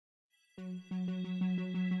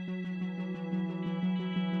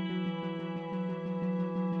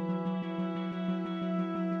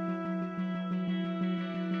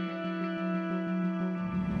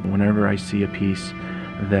Whenever I see a piece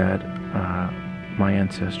that my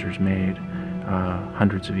ancestors made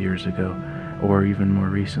hundreds of years ago, or even more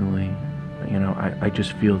recently, I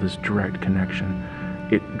just feel this direct connection.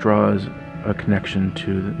 It draws a connection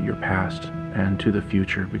to your past and to the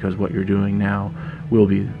future, because what you're doing now will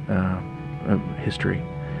be history.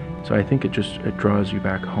 So I think it draws you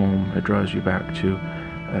back home. It draws you back to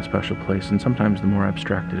a special place, and sometimes the more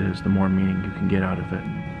abstract it is, the more meaning you can get out of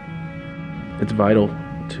it. It's vital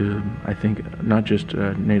to, I think, not just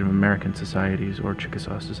Native American societies or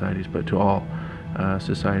Chickasaw societies, but to all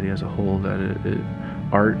society as a whole, that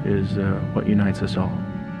art is what unites us all.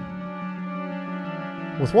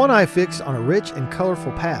 With one eye fixed on a rich and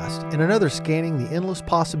colorful past and another scanning the endless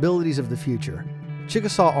possibilities of the future,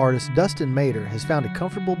 Chickasaw artist Dustin Mader has found a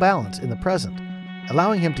comfortable balance in the present,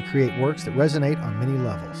 allowing him to create works that resonate on many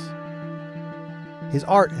levels. His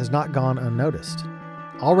art has not gone unnoticed.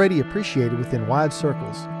 Already appreciated within wide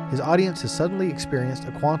circles, his audience has suddenly experienced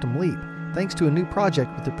a quantum leap thanks to a new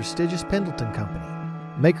project with the prestigious Pendleton Company,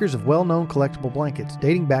 makers of well-known collectible blankets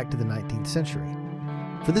dating back to the 19th century.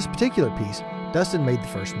 For this particular piece, Dustin made the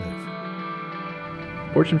first move.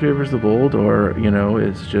 Fortune favors the bold, or,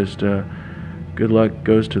 it's just good luck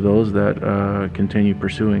goes to those that continue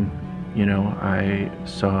pursuing. I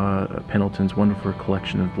saw Pendleton's wonderful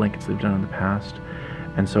collection of blankets they've done in the past,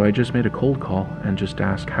 and so I just made a cold call and just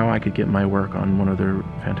asked how I could get my work on one of their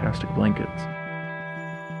fantastic blankets.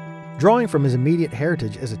 Drawing from his immediate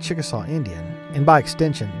heritage as a Chickasaw Indian, and by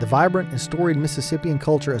extension, the vibrant and storied Mississippian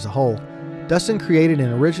culture as a whole, Dustin created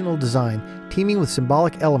an original design teeming with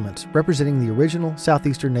symbolic elements representing the original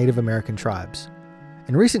southeastern Native American tribes.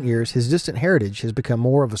 In recent years, his distant heritage has become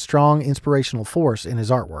more of a strong inspirational force in his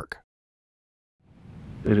artwork.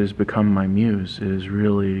 It has become my muse. It has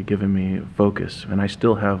really given me focus, and I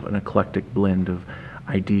still have an eclectic blend of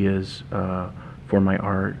ideas for my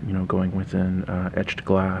art, going within etched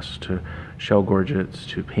glass to shell gorgets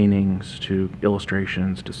to paintings to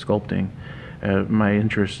illustrations to sculpting. My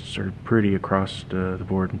interests are pretty across the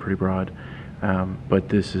board and pretty broad, but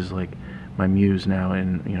this is like my muse now,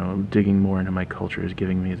 and digging more into my culture is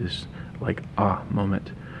giving me this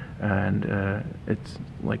moment. And it's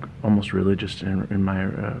like almost religious in my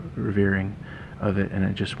revering of it, and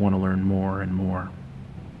I just want to learn more and more.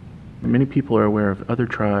 Many people are aware of other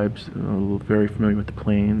tribes, very familiar with the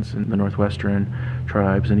Plains and the Northwestern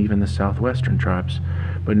tribes and even the Southwestern tribes,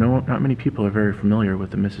 but not many people are very familiar with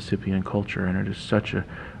the Mississippian culture, and it is such a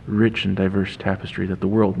rich and diverse tapestry that the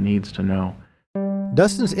world needs to know.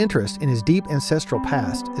 Dustin's interest in his deep ancestral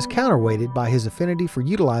past is counterweighted by his affinity for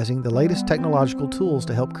utilizing the latest technological tools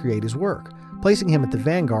to help create his work, placing him at the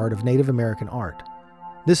vanguard of Native American art.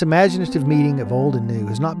 This imaginative meeting of old and new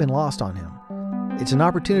has not been lost on him. It's an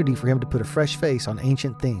opportunity for him to put a fresh face on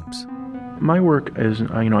ancient themes. My work is,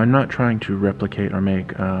 I'm not trying to replicate or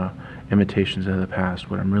make imitations of the past.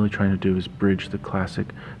 What I'm really trying to do is bridge the classic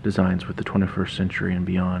designs with the 21st century and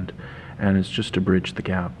beyond, and it's just to bridge the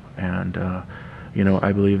gap. And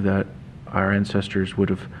I believe that our ancestors would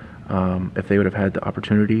have, if they would have had the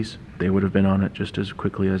opportunities, they would have been on it just as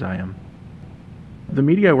quickly as I am. The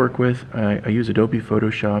media I work with, I use Adobe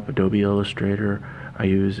Photoshop, Adobe Illustrator, I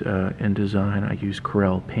use InDesign, I use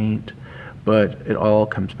Corel Paint, but it all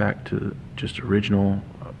comes back to just original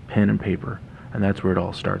pen and paper, and that's where it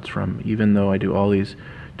all starts from. Even though I do all these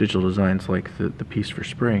digital designs like the piece for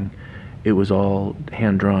spring, it was all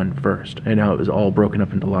hand-drawn first, and now it was all broken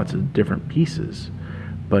up into lots of different pieces,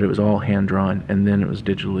 but it was all hand-drawn, and then it was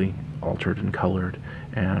digitally altered and colored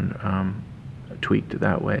and tweaked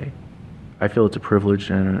that way. I feel it's a privilege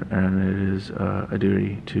and it is a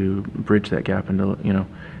duty to bridge that gap into,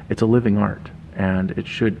 it's a living art, and it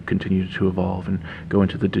should continue to evolve and go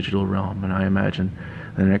into the digital realm, and I imagine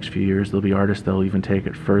in the next few years there'll be artists that'll even take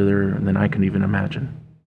it further than I can even imagine.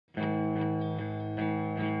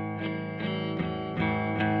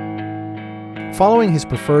 Following his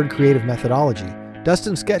preferred creative methodology,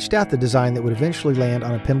 Dustin sketched out the design that would eventually land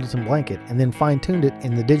on a Pendleton blanket and then fine-tuned it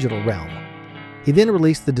in the digital realm. He then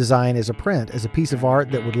released the design as a print as a piece of art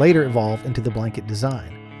that would later evolve into the blanket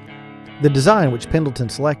design. The design which Pendleton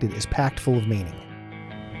selected is packed full of meaning.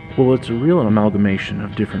 Well, it's a real amalgamation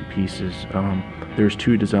of different pieces. There's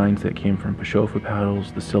two designs that came from Pashofa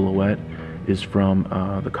paddles. The silhouette is from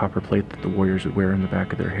the copper plate that the warriors would wear in the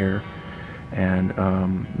back of their hair. And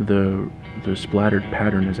the splattered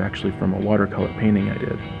pattern is actually from a watercolor painting I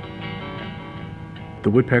did. The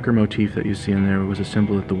woodpecker motif that you see in there was a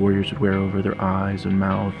symbol that the warriors would wear over their eyes and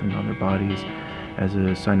mouth and on their bodies as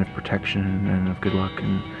a sign of protection and of good luck,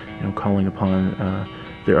 and calling upon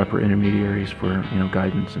their upper intermediaries for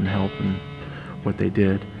guidance and help in what they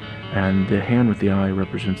did. And the hand with the eye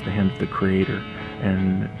represents the hand of the Creator,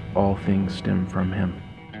 and all things stem from him.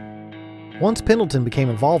 Once Pendleton became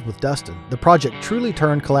involved with Dustin, the project truly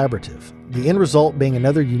turned collaborative, the end result being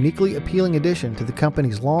another uniquely appealing addition to the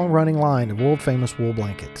company's long-running line of world-famous wool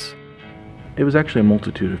blankets. It was actually a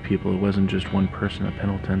multitude of people. It wasn't just one person at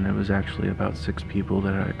Pendleton. It was actually about 6 people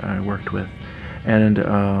that I worked with. And,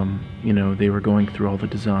 they were going through all the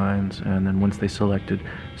designs, and then once they selected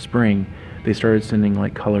spring, they started sending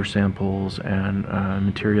like color samples and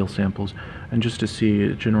material samples, and just to see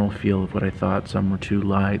a general feel of what I thought. Some were too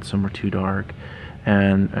light, some were too dark,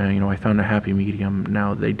 and I found a happy medium.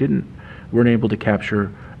 Now they weren't able to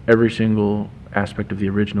capture every single aspect of the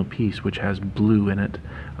original piece, which has blue in it,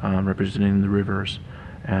 representing the rivers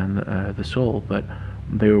and the soul, but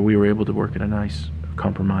we were able to work at a nice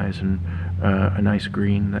compromise and a nice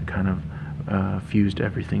green that kind of fused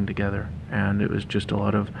everything together, and it was just a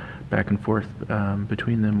lot of back and forth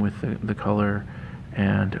between them with the color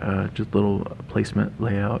and just little placement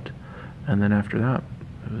layout, and then after that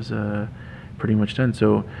it was pretty much done.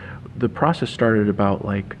 So the process started about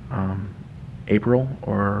like April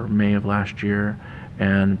or May of last year,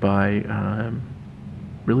 and by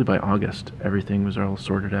really by August everything was all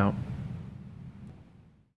sorted out.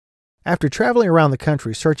 After traveling around the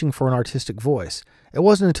country searching for an artistic voice, it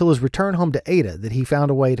wasn't until his return home to Ada that he found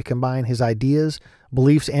a way to combine his ideas,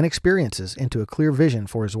 beliefs, and experiences into a clear vision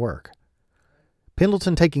for his work.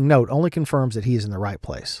 Pendleton taking note only confirms that he is in the right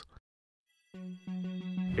place.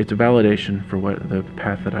 It's a validation for the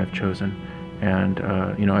path that I've chosen, and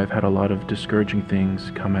I've had a lot of discouraging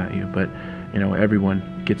things come at you, but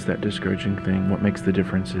everyone gets that discouraging thing. What makes the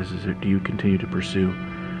difference is do you continue to pursue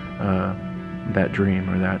that dream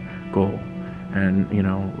or that goal? And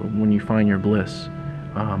when you find your bliss,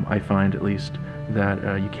 I find at least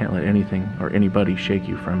that you can't let anything or anybody shake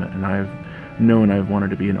you from it. And I've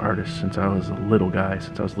wanted to be an artist since I was a little guy,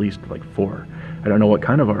 since I was at least like 4. I don't know what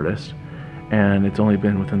kind of artist, and it's only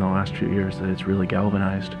been within the last few years that it's really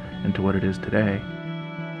galvanized into what it is today.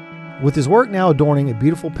 With his work now adorning a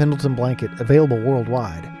beautiful Pendleton blanket available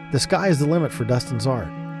worldwide, the sky is the limit for Dustin's art.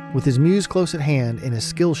 With his muse close at hand and his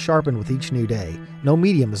skills sharpened with each new day, no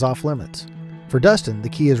medium is off limits. For Dustin, the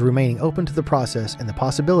key is remaining open to the process and the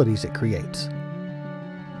possibilities it creates.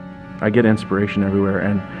 I get inspiration everywhere,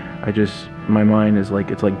 and my mind is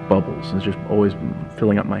it's like bubbles. It's just always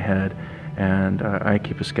filling up my head, and I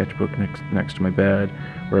keep a sketchbook next to my bed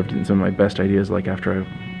where I've done some of my best ideas, like after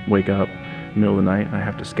I wake up in the middle of the night and I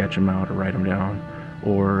have to sketch them out or write them down,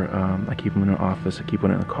 or I keep them in an office, I keep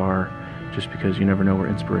one in the car, just because you never know where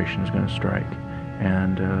inspiration is going to strike.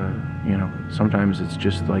 And sometimes it's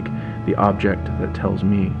just like the object that tells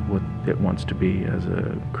me what it wants to be as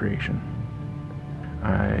a creation.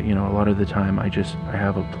 A lot of the time I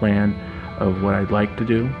have a plan of what I'd like to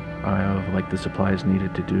do. I have like the supplies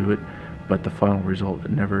needed to do it, but the final result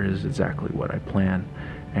never is exactly what I plan.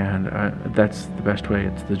 And that's the best way.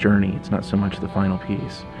 It's the journey. It's not so much the final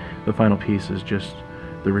piece. The final piece is just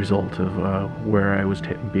the result of where I was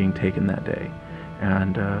being taken that day.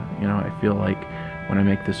 And I feel like when I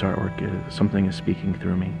make this artwork, something is speaking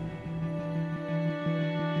through me.